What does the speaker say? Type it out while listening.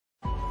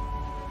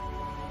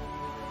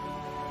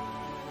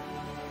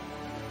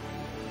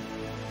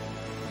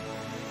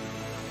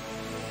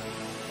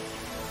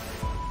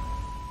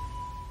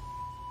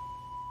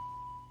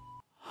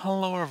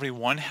Hello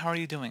everyone, how are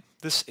you doing?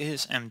 This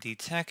is MD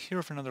Tech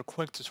here for another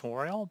quick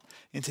tutorial.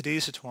 In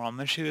today's tutorial, I'm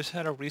going to show you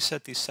how to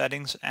reset the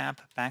settings app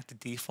back to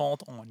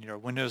default on your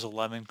Windows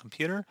 11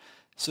 computer.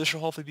 So this should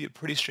hopefully be a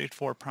pretty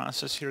straightforward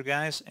process here,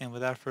 guys, and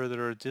without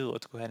further ado,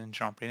 let's go ahead and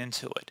jump right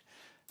into it.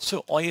 So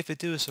all you have to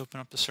do is open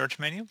up the search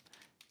menu,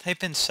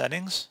 type in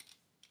settings,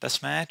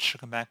 best match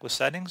should come back with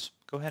settings,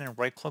 go ahead and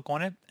right click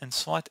on it and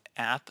select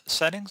app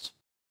settings.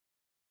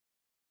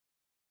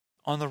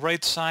 On the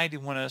right side, you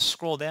want to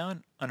scroll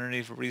down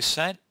underneath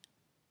reset.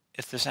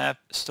 If this app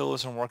still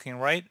isn't working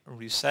right,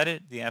 reset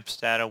it. The app's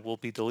data will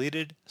be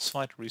deleted.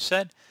 Select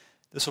reset.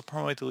 This will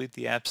permanently delete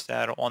the app's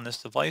data on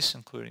this device,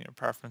 including your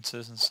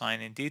preferences and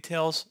sign-in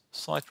details.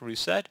 Select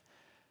reset.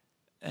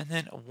 And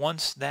then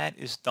once that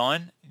is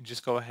done, you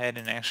just go ahead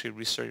and actually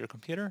restart your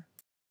computer.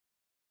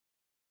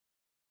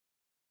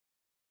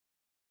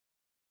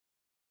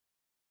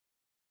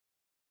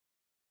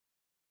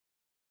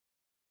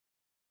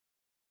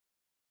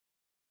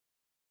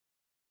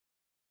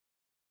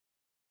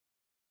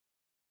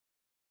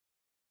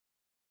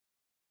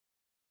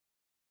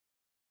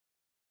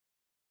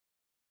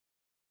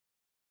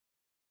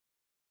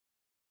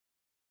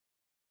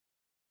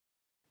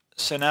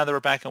 So now that we're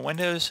back in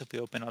Windows, if we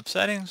open up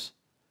settings,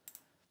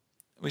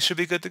 we should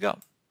be good to go.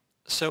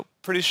 So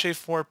pretty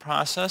straightforward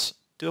process.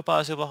 Do hope I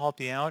was able to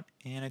help you out,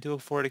 and I do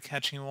look forward to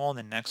catching you all in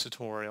the next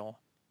tutorial.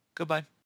 Goodbye.